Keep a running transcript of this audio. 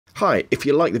Hi, if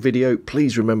you like the video,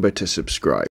 please remember to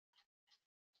subscribe.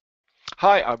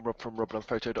 Hi, I'm Rob from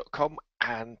roblandphoto.com,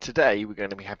 and today we're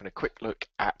going to be having a quick look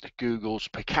at Google's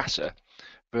Picasa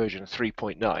version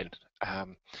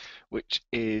 3.9, which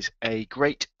is a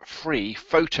great free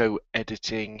photo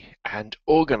editing and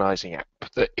organizing app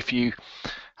that if you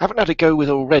haven't had a go with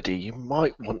already, you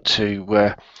might want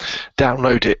to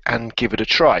download it and give it a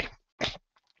try,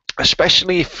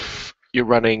 especially if you're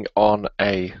running on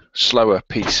a slower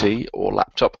PC or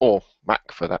laptop or Mac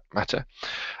for that matter.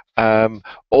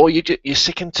 Or you're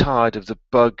sick and tired of the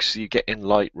bugs you get in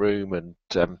Lightroom and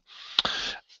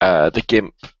the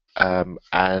GIMP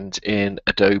and in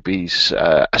Adobe's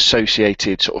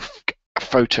associated sort of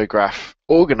photograph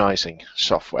organizing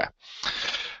software.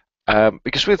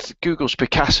 Because with Google's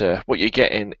Picasa, what you're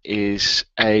getting is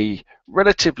a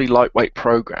relatively lightweight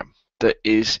program that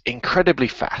is incredibly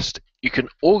fast. You can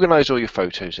organize all your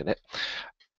photos in it.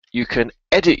 You can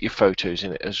edit your photos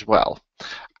in it as well,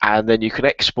 and then you can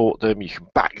export them, you can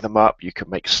back them up, you can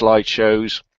make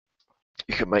slideshows,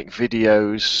 you can make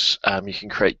videos, you can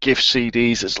create gift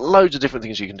CDs. There's loads of different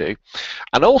things you can do.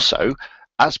 And also,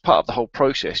 as part of the whole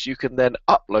process, you can then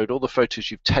upload all the photos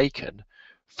you've taken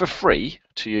for free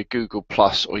to your Google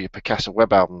Plus or your Picasa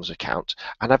Web Albums account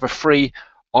and have a free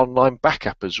online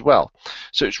backup as well.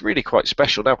 So it's really quite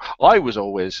special. Now, I was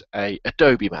always a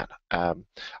Adobe man.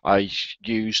 I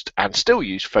used and still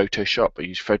use Photoshop. I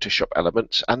use Photoshop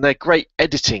Elements, and they're great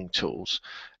editing tools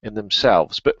in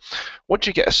themselves. But once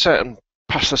you get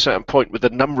past a certain point with the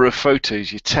number of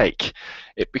photos you take,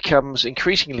 it becomes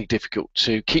increasingly difficult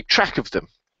to keep track of them,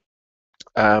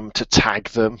 to tag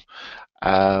them,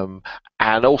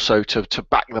 and also to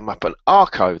back them up and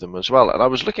archive them as well. And I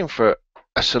was looking for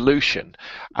a solution,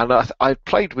 and I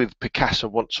played with Picasa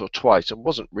once or twice and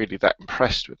wasn't really that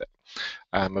impressed with it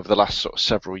over the last sort of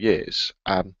several years.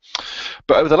 But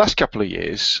over the last couple of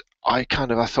years, I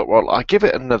thought, well, I'll give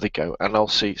it another go and I'll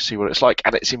see what it's like,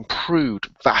 and it's improved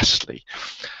vastly.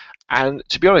 And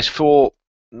to be honest, for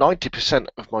 90%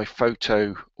 of my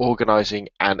photo organizing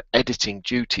and editing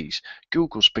duties,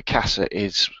 Google's Picasa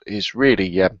is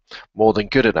really more than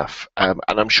good enough. And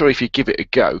I'm sure if you give it a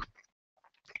go,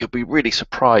 you'll be really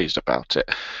surprised about it,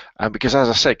 because as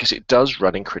I said, because it does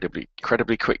run incredibly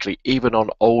quickly, even on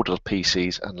older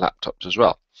PCs and laptops as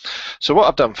well. So what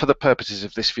I've done for the purposes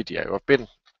of this video, I've been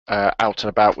out and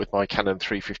about with my Canon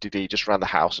 350D just around the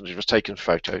house and just taken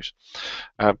photos.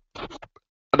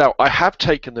 Now, I have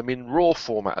taken them in RAW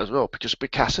format as well, because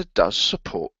Picasa does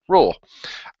support RAW.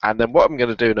 And then what I'm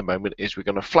going to do in a moment is we're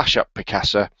going to flash up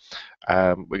Picasa,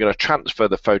 we're going to transfer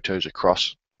the photos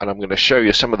across, and I'm going to show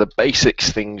you some of the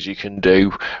basics things you can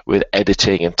do with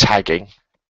editing and tagging.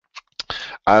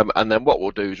 And then what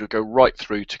we'll do is we'll go right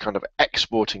through to kind of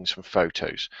exporting some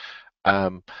photos.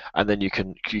 And then you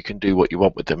can do what you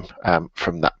want with them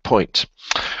from that point.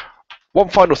 One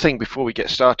final thing before we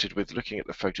get started with looking at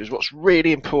the photos, what's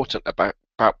really important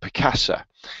about Picasa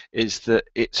is that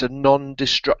it's a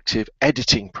non-destructive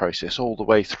editing process all the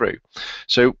way through.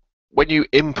 So when you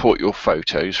import your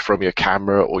photos from your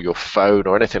camera or your phone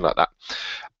or anything like that,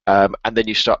 and then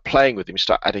you start playing with them, you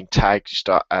start adding tags, you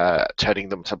start turning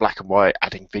them to black and white,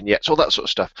 adding vignettes, all that sort of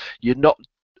stuff, you're not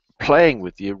playing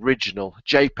with the original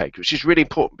JPEG, which is really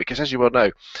important, because as you well know,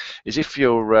 is if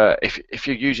you're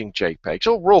using JPEGs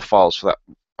or RAW files for that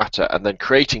matter, and then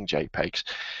creating JPEGs,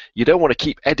 you don't want to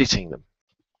keep editing them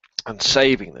and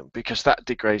saving them, because that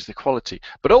degrades the quality.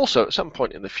 But also at some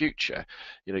point in the future,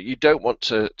 you don't want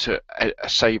to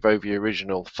save over your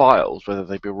original files, whether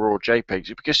they be raw or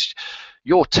JPEGs, because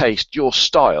your taste, your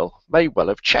style may well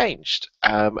have changed,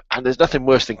 and there's nothing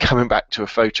worse than coming back to a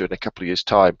photo in a couple of years'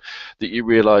 time that you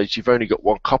realize you've only got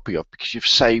one copy of, because you've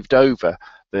saved over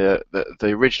the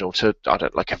original to, I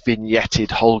don't know, like a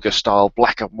vignetted Holger style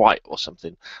black and white or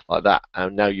something like that,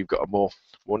 and now you've got a more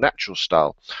natural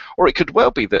style. Or it could well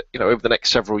be that over the next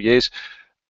several years,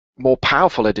 more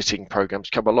powerful editing programs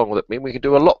come along that mean we can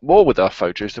do a lot more with our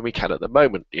photos than we can at the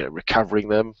moment, recovering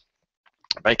them,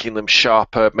 making them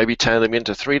sharper, maybe turning them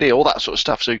into 3D, all that sort of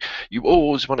stuff. So you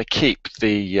always want to keep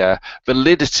the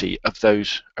validity of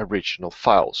those original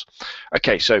files.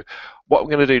 Okay, so what I'm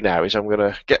going to do now is I'm going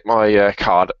to get my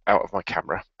card out of my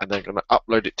camera, and then I'm going to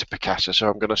upload it to Picasa. So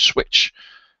I'm going to switch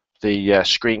the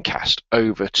screencast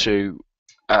over to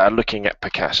looking at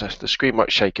Picasa. The screen might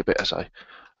shake a bit as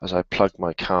I plug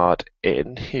my card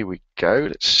in. Here we go.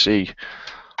 Let's see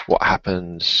what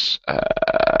happens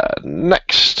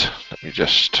next. Let me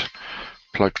just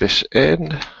plug this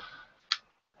in,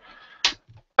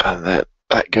 and then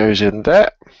that goes in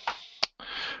there.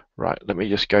 Right, let me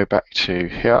just go back to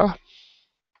here,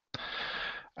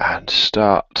 and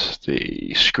start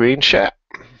the screen share.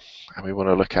 And we want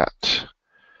to look at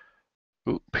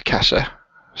Picasa.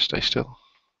 Stay still.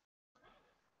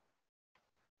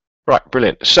 Right,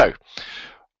 brilliant. So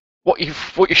what you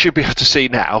should be able to see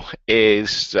now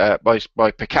is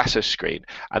my Picasa screen,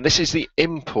 and this is the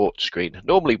import screen.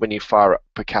 Normally, when you fire up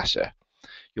Picasa,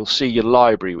 you'll see your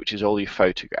library, which is all your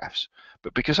photographs.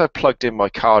 But because I plugged in my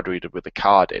card reader with the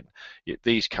card in,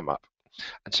 these come up.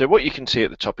 And so what you can see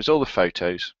at the top is all the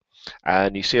photos,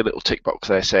 and you see a little tick box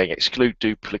there saying exclude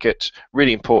duplicates.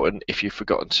 Really important if you've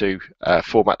forgotten to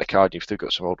format the card and you've still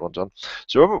got some old ones on.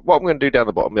 So what I'm going to do down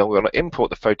the bottom, I'm going to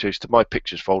import the photos to my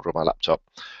pictures folder on my laptop.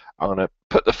 I'm going to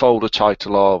put the folder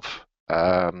title of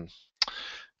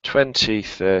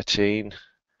 2013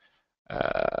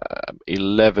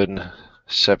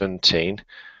 11/17,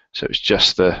 so it's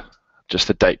just the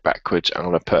date backwards. I'm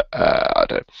going to put I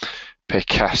don't know,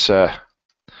 Picasa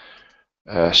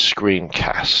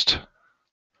screencast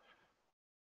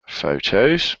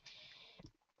photos,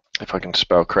 if I can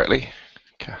spell correctly,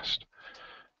 cast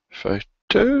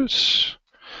photos,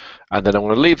 and then I'm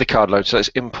going to leave the card load. So let's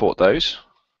import those.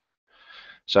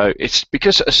 So it's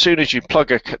because as soon as you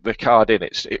plug the card in,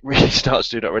 it really starts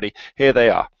doing it already. Here they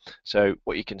are. So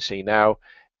what you can see now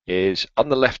is on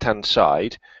the left-hand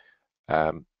side,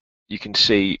 you can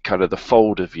see kind of the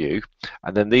folder view,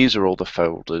 and then these are all the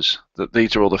folders.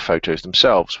 These are all the photos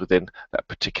themselves within that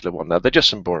particular one. Now they're just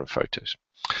some boring photos.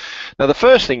 Now the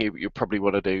first thing you probably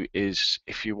want to do is,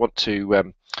 if you want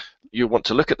to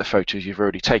look at the photos you've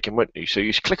already taken, won't you? So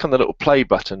you just click on the little play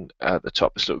button at the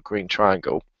top, this little green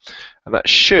triangle, and that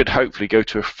should hopefully go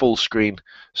to a full screen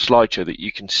slideshow that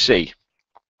you can see.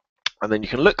 And then you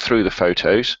can look through the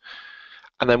photos,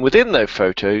 and then within those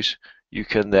photos you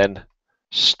can then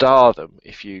star them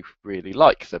if you really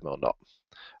like them or not.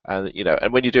 And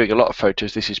and when you're doing a lot of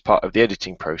photos, this is part of the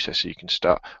editing process, so you can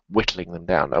start whittling them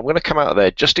down. I'm going to come out of there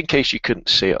just in case you couldn't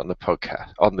see it on the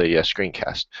podcast, on the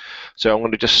screencast. So I'm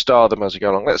going to just star them as I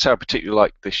go along. Let's say I particularly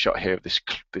like this shot here of this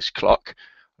clock.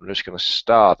 I'm just going to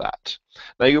star that.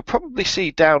 Now you'll probably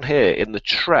see down here in the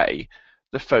tray,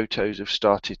 the photos have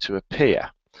started to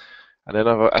appear. And then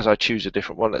as I choose a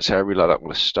different one, let's say I really like that, I'm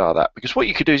going to star that. Because what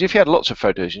you could do is, if you had lots of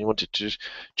photos and you wanted to just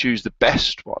choose the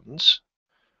best ones,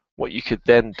 what you could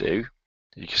then do,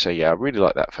 you can say, yeah, I really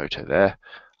like that photo there,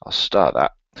 I'll star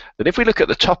that. Then if we look at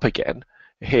the top again,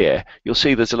 here, you'll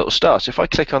see there's a little star. So if I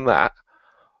click on that,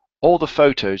 all the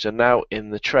photos are now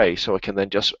in the tray, so I can then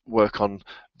just work on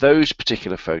those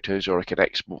particular photos, or I can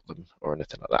export them or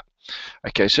anything like that.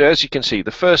 Okay, so as you can see,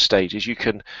 the first stage is you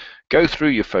can go through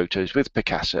your photos with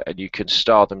Picasa and you can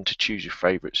star them to choose your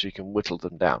favorites, so you can whittle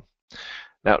them down.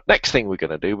 Now, next thing we're going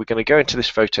to do, we're going to go into this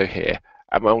photo here,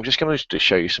 and I'm just going to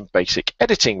show you some basic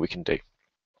editing we can do.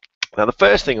 Now, the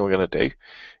first thing we're going to do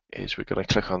is we're going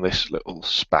to click on this little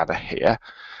spanner here,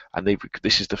 and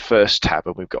this is the first tab,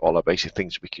 and we've got all our basic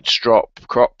things. We can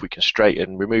crop, we can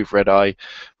straighten, remove red eye.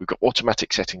 We've got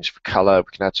automatic settings for color.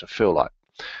 We can add some fill light.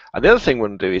 And the other thing we're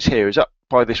going to do is here is up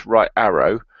by this right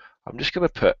arrow, I'm just going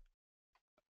to put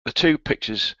the two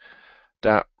pictures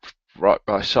down right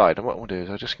by side. And what we'll do is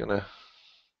I'm just going to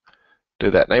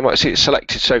do that. Now you might see it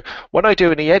selected. So when I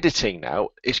do any editing now,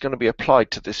 it's going to be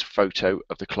applied to this photo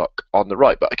of the clock on the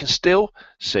right, but I can still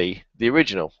see the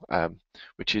original,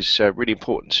 which is really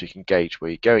important, so you can gauge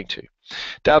where you're going to.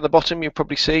 Down the bottom, you'll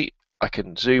probably see I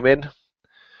can zoom in,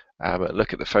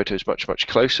 look at the photos much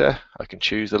closer. I can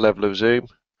choose the level of zoom.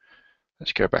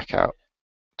 Let's go back out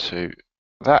to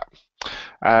that,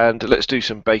 and let's do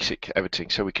some basic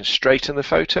editing. So we can straighten the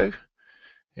photo.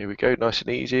 Here we go, nice and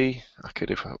easy. I could,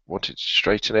 if I wanted to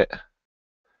straighten it.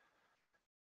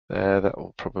 There, that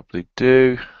will probably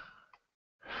do.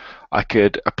 I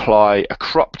could apply a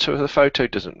crop to the photo,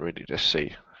 doesn't really just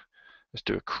see. Let's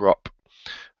do a crop.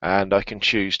 And I can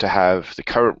choose to have the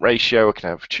current ratio. I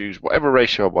can choose whatever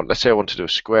ratio I want. Let's say I want to do a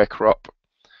square crop,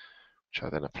 which I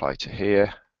then apply to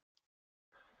here,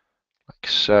 like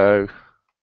so.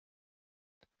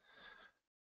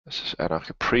 And I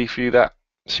can preview that,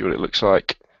 see what it looks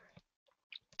like.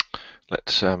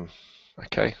 Let's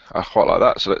okay, I quite like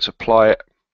that, so let's apply it.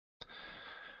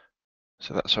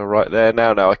 So that's all right there.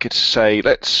 Now I could say,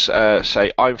 let's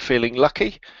say I'm feeling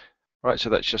lucky, right? So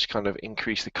that's just kind of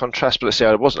increase the contrast. But let's say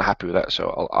I wasn't happy with that, so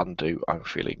I'll undo I'm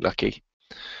feeling lucky,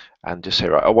 and just say,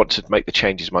 right, I want to make the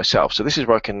changes myself. So this is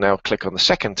where I can now click on the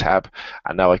second tab,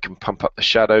 and now I can pump up the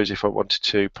shadows if I wanted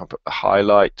to, pump up the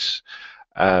highlights.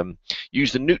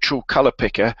 Use the neutral color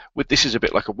picker. With this is a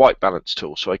bit like a white balance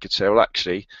tool, so I could say, well,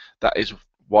 actually that is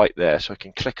white there, so I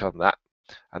can click on that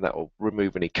and that will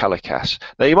remove any color casts.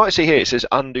 Now you might see here it says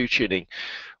undo tuning.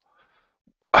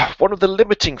 one of the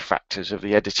limiting factors of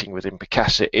the editing within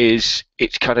Picasa is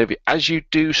it's kind of, as you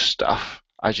do stuff,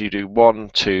 as you do 1,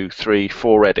 2, 3,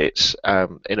 4 edits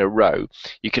in a row,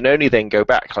 you can only then go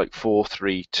back like 4,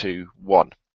 3, 2,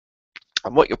 1.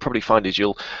 And what you'll probably find is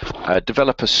you'll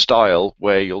develop a style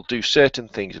where you'll do certain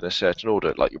things in a certain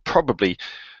order. Like you'll probably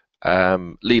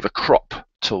leave a crop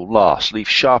till last, leave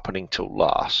sharpening till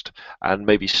last, and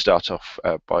maybe start off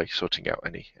by sorting out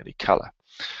any color.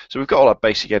 So we've got all our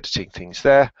basic editing things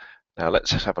there. Now let's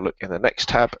have a look in the next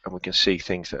tab, and we can see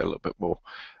things that are a little bit more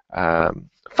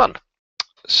fun.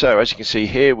 So as you can see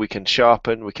here, we can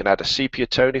sharpen, we can add a sepia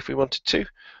tone if we wanted to.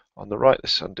 On the right,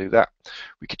 let's undo that.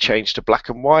 We could change to black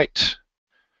and white,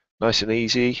 nice and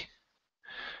easy.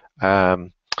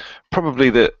 Probably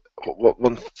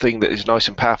one thing that is nice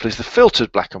and powerful is the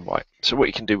filtered black and white. So what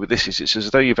you can do with this is it's as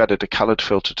though you've added a colored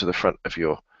filter to the front of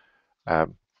your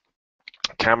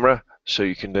camera, so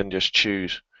you can then just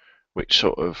choose which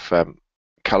sort of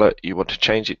color you want to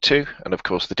change it to, and of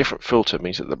course the different filter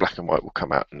means that the black and white will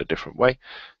come out in a different way.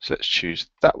 So let's choose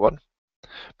that one,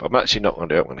 but I'm actually not going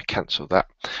to do it. I'm going to cancel that,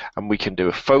 and we can do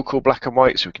a focal black and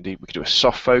white. So we can do a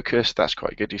soft focus. That's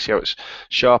quite good. You see how it's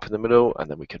sharp in the middle, and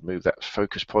then we can move that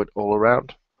focus point all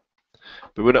around.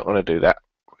 But we're not going to do that.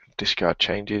 Discard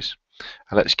changes,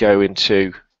 and let's go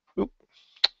into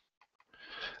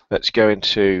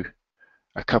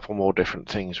a couple more different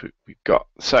things we've got.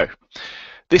 So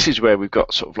this is where we've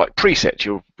got sort of like presets.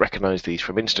 You'll recognize these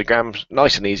from Instagram.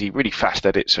 Nice and easy, really fast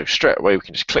edit. So straight away we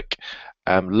can just click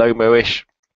Lomo-ish,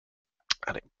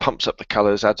 and it pumps up the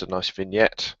colors, adds a nice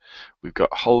vignette. We've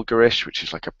got Holgerish, which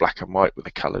is like a black and white with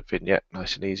a colored vignette,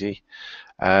 nice and easy.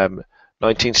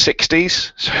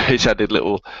 1960s, so it's added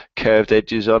little curved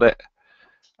edges on it.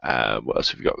 What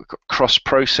else have we got? We've got cross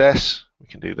process. We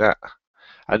can do that,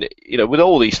 and you know, with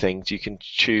all these things, you can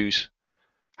choose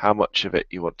how much of it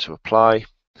you want to apply.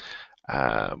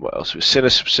 What else? With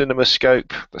cinema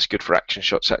scope, that's good for action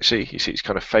shots. Actually, you see, it's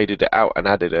kind of faded it out and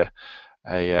added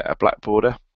a black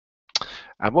border.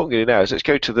 And what we're going to do now is let's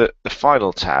go to the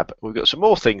final tab. We've got some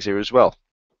more things here as well.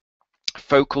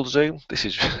 Focal zoom. This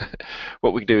is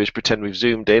what we can do is pretend we've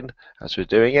zoomed in as we're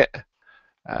doing it.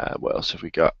 What else have we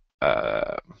got?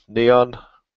 Neon.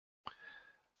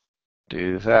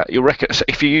 Do that. You'll recognize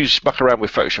if you muck around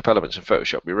with Photoshop Elements in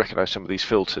Photoshop, you recognize some of these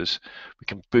filters. We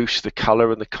can boost the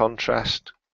color and the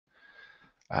contrast.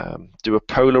 Do a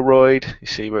Polaroid. You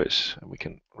see where it's, and we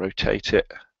can rotate it.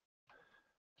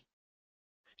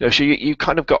 You know, so you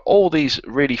kind of got all these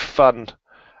really fun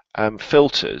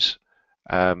filters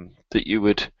that you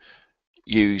would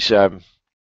use in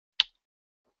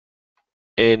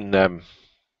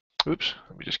oops,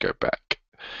 let me just go back.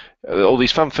 All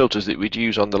these fun filters that we'd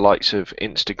use on the likes of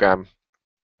Instagram,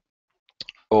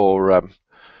 or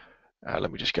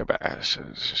let me just go back. So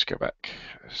let's just go back.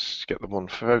 Let's get them on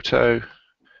photo.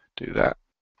 Do that,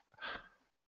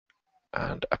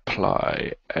 and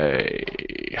apply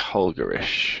a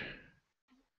Holgerish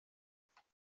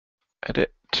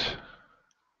edit.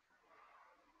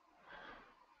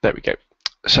 There we go.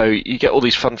 So you get all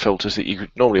these fun filters that you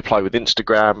could normally apply with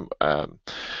Instagram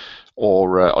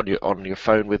or on your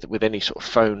phone with any sort of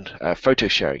phone photo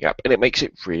sharing app, and it makes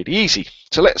it really easy.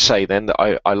 So let's say then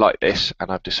that I like this,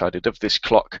 and I've decided of this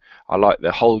clock, I like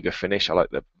the Holger finish, I like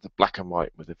the black and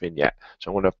white with the vignette,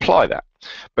 so I want to apply that.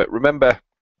 But remember,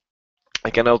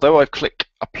 again, although I've clicked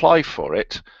apply for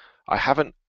it, I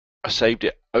haven't saved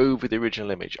it over the original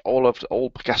image. All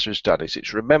Picasa has done is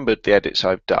it's remembered the edits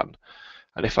I've done.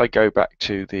 And if I go back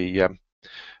to the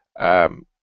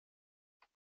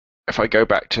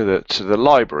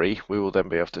library, we will then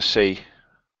be able to see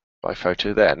my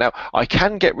photo there. Now I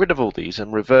can get rid of all these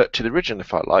and revert to the original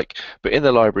if I like, but in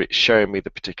the library it's showing me the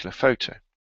particular photo.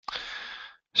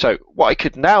 So what I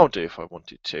could now do if I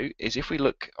wanted to is, if we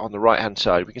look on the right hand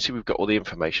side, we can see we've got all the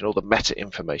information, all the meta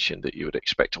information that you would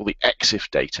expect. All the EXIF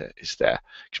data is there.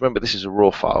 Because remember, this is a raw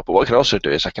file, but what I can also do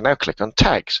is I can now click on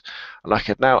tags, and I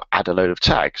can now add a load of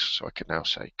tags. So I can now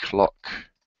say clock,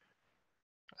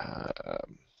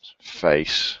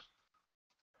 face,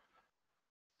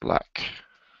 black,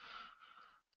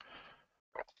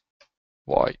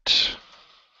 white,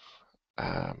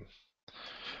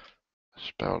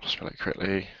 spell it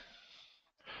correctly.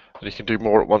 And you can do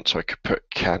more at once, so I could put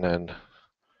Canon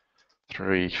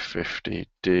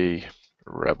 350D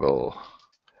Rebel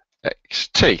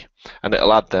XT, and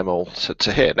it'll add them all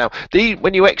to here. Now,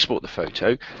 when you export the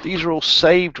photo, these are all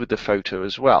saved with the photo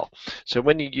as well. So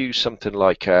when you use something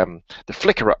like the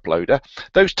Flickr uploader,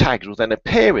 those tags will then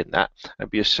appear in that and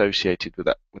be associated with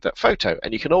that photo.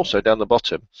 And you can also, down the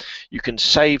bottom, you can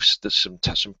save some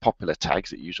popular tags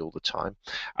that you use all the time,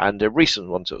 and recent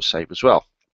ones that will save as well.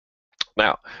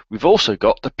 Now, we've also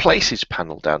got the Places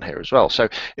panel down here as well. So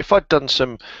if I'd done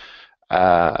some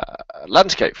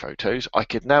landscape photos, I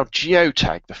could now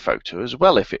geotag the photo as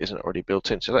well if it isn't already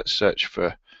built in. So let's search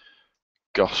for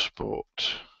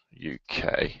Gosport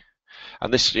UK,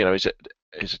 and this,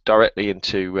 is directly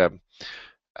into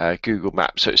Google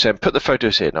Maps. So it's saying put the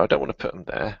photos here. Now I don't want to put them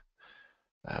there.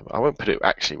 I won't put it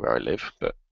actually where I live,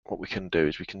 but what we can do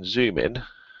is we can zoom in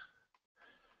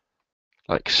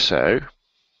like so,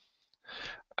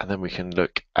 and then we can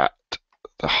look at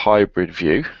the hybrid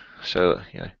view. So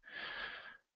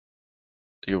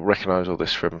you'll recognize all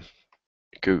this from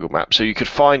Google Maps. So you could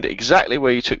find exactly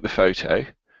where you took the photo,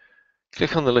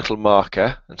 click on the little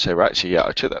marker and say, right, so yeah,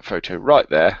 I took that photo right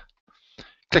there.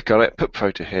 Click on it, put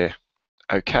photo here.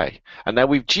 Okay. And now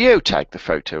we've geotagged the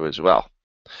photo as well.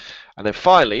 And then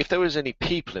finally, if there was any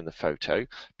people in the photo,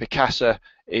 Picasa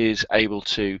is able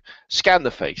to scan the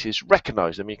faces,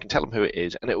 recognize them, you can tell them who it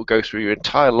is, and it will go through your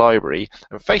entire library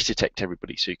and face detect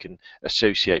everybody so you can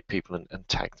associate people and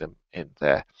tag them in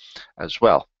there as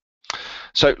well.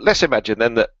 So let's imagine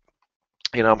then that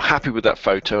I'm happy with that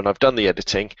photo and I've done the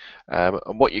editing,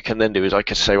 and what you can then do is I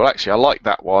can say, well, actually I like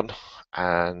that one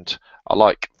and I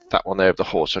like that one there of the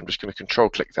horse, so I'm just going to control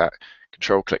click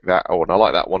that, oh, and I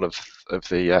like that one of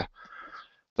the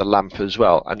lamp as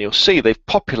well, and you'll see they've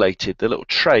populated the little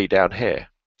tray down here.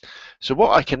 So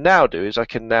what I can now do is I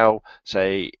can now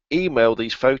say email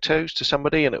these photos to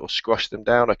somebody and it will squash them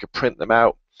down. I could print them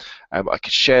out, I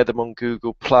could share them on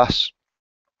Google Plus,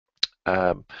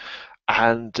 and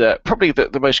probably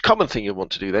the most common thing you'll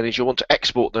want to do then is you'll want to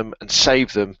export them and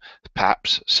save them,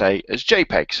 perhaps say as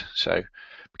JPEGs. So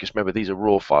because remember these are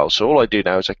raw files, so all I do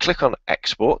now is I click on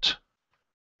export,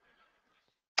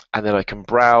 and then I can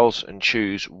browse and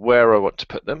choose where I want to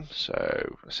put them.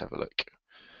 So let's have a look.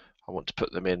 I want to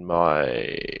put them in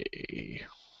my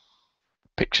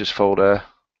pictures folder,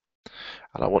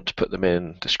 and I want to put them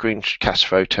in the screencast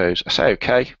photos. I say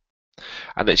OK,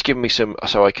 and it's given me some,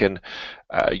 so I can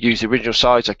use the original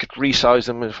size. I could resize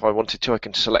them if I wanted to. I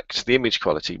can select the image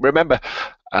quality. Remember,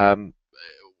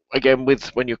 again,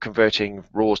 when you're converting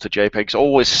RAWs to JPEGs,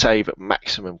 always save at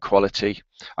maximum quality.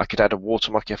 I could add a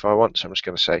watermark if I want, so I'm just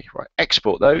going to say, right,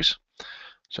 export those.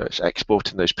 So it's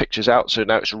exporting those pictures out. So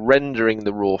now it's rendering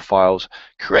the RAW files,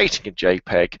 creating a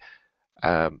JPEG,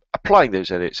 applying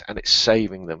those edits, and it's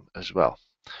saving them as well.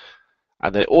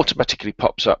 And then it automatically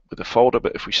pops up with a folder,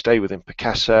 but if we stay within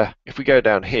Picasa, if we go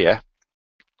down here,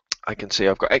 I can see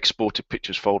I've got exported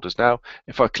pictures folders now.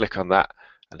 If I click on that,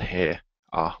 and here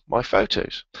are my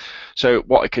photos. So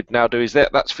what I could now do is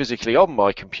that's physically on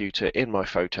my computer in my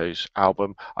photos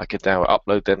album. I could now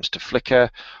upload them to Flickr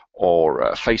or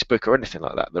Facebook or anything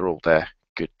like that. They're all there,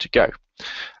 good to go.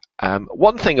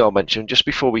 One thing I'll mention just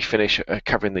before we finish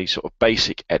covering these sort of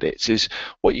basic edits is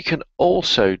what you can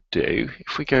also do.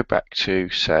 If we go back to,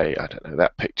 say, I don't know,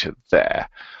 that picture there,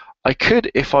 I could,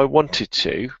 if I wanted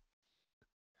to,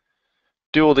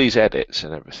 do all these edits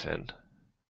and everything.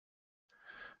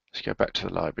 Let's go back to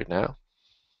the library now.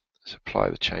 Let's apply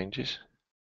the changes.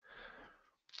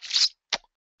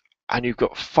 And you've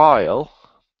got File,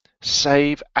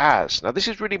 Save As. Now this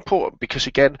is really important because,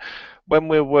 again, when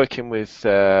we're working with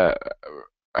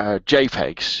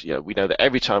JPEGs, we know that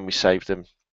every time we save them,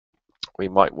 we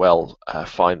might well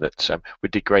find that we're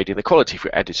degrading the quality if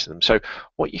we're editing them. So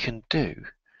what you can do,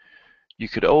 you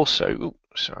could also,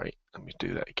 sorry, let me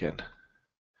do that again.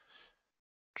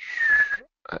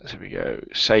 There we go,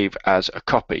 save as a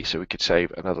copy, so we could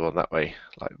save another one that way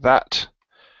like that,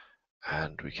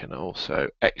 and we can also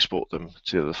export them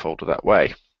to the folder that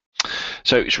way.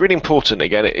 So it's really important,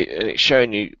 again, it's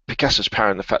showing you Picasa's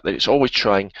power in the fact that it's always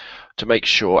trying to make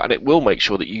sure, and it will make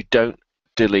sure, that you don't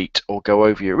delete or go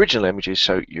over your original images,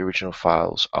 so your original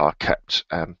files are kept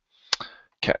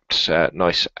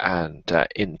nice and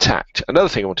intact. Another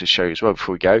thing I want to show you as well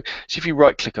before we go is if you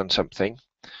right click on something,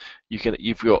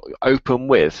 you've got open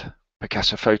with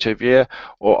Picasa Photo Viewer,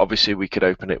 or obviously we could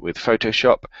open it with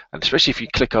Photoshop, and especially if you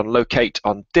click on locate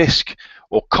on disk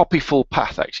or copy full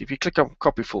path. Actually, if you click on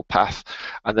copy full path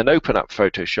and then open up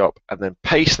Photoshop and then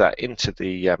paste that into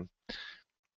the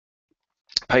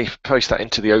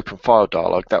open file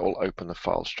dialog, that will open the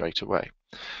file straight away.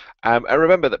 And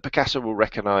remember that Picasa will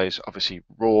recognize obviously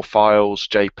raw files,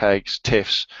 JPEGs,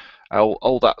 TIFFs,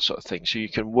 all that sort of thing, so you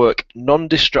can work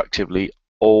non-destructively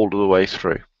all the way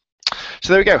through.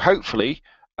 So there we go. Hopefully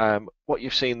what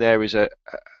you've seen there is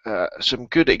some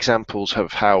good examples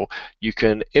of how you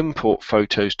can import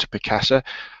photos to Picasa,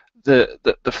 the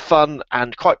fun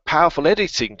and quite powerful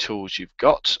editing tools you've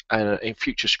got, and in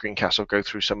future screencasts I'll go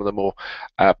through some of the more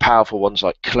powerful ones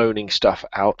like cloning stuff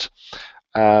out.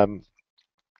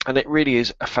 And it really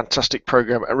is a fantastic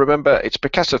program. And remember, it's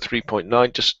Picasa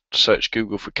 3.9. Just search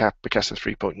Google for Picasa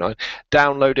 3.9.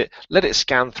 Download it, let it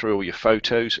scan through all your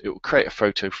photos. It will create a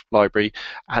photo library,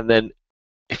 and then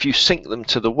if you sync them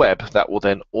to the web, that will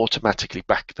then automatically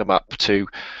back them up to,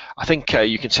 I think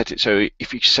you can set it so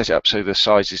if you set it up so the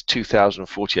size is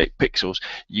 2048 pixels,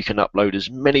 you can upload as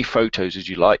many photos as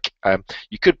you like.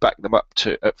 You could back them up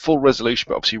to at full resolution,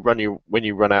 but obviously when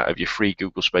you run out of your free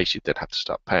Google space, you'd then have to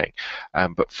start paying.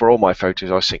 But for all my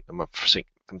photos, I sync them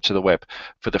to the web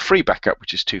for the free backup,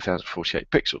 which is 2048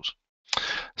 pixels.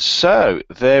 So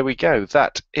there we go.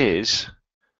 That is,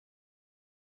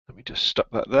 let me just stop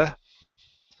that there.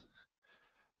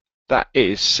 That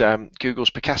is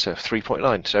Google's Picasa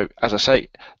 3.9. So as I say,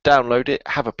 download it,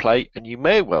 have a play, and you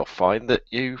may well find that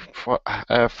you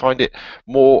find it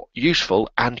more useful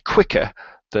and quicker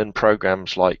than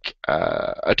programs like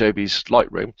Adobe's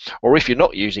Lightroom, or if you're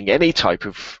not using any type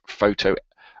of photo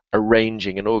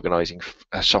arranging and organizing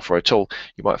software at all,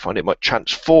 you might find it might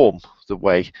transform the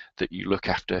way that you look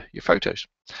after your photos.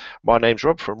 My name's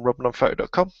Rob from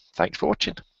robandonphoto.com. Thanks for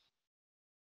watching.